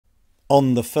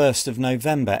On the 1st of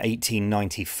November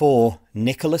 1894,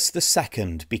 Nicholas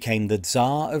II became the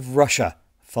Tsar of Russia,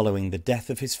 following the death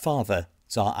of his father,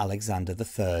 Tsar Alexander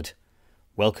III.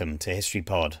 Welcome to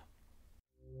HistoryPod.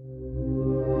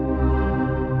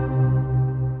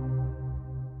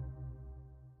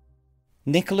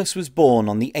 Nicholas was born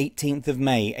on the 18th of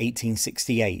May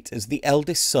 1868 as the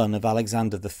eldest son of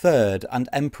Alexander III and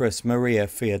Empress Maria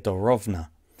Feodorovna.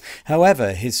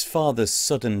 However, his father's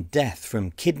sudden death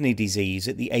from kidney disease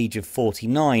at the age of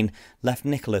 49 left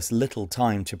Nicholas little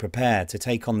time to prepare to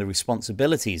take on the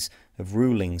responsibilities of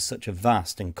ruling such a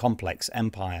vast and complex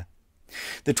empire.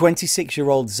 The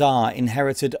 26-year-old Tsar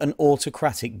inherited an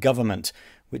autocratic government,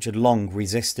 which had long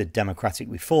resisted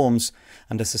democratic reforms,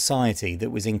 and a society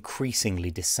that was increasingly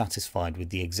dissatisfied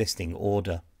with the existing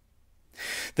order.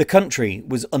 The country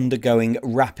was undergoing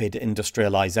rapid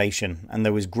industrialization, and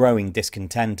there was growing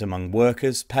discontent among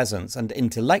workers, peasants and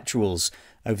intellectuals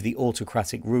over the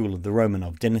autocratic rule of the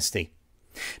Romanov dynasty.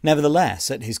 Nevertheless,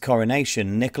 at his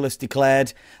coronation, Nicholas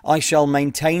declared, "I shall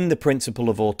maintain the principle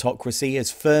of autocracy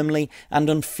as firmly and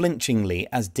unflinchingly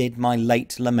as did my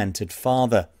late lamented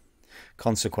father."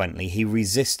 Consequently, he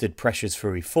resisted pressures for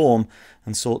reform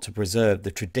and sought to preserve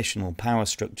the traditional power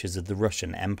structures of the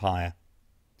Russian Empire.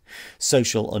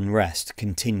 Social unrest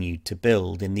continued to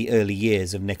build in the early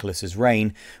years of Nicholas's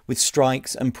reign, with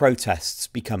strikes and protests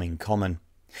becoming common.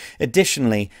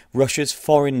 Additionally, Russia's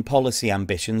foreign policy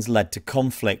ambitions led to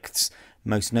conflicts,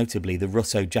 most notably the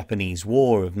Russo-Japanese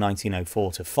War of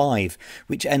 1904-5,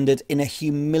 which ended in a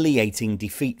humiliating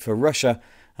defeat for Russia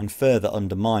and further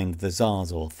undermined the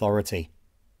Tsar's authority.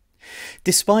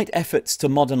 Despite efforts to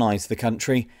modernise the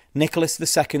country, Nicholas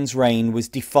II's reign was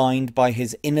defined by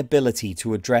his inability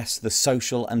to address the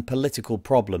social and political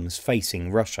problems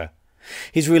facing Russia.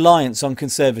 His reliance on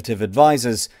conservative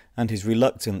advisers and his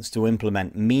reluctance to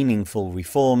implement meaningful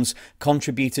reforms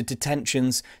contributed to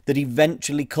tensions that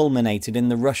eventually culminated in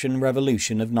the Russian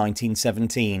Revolution of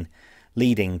 1917,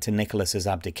 leading to Nicholas's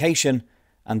abdication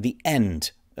and the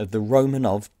end of the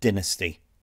Romanov dynasty.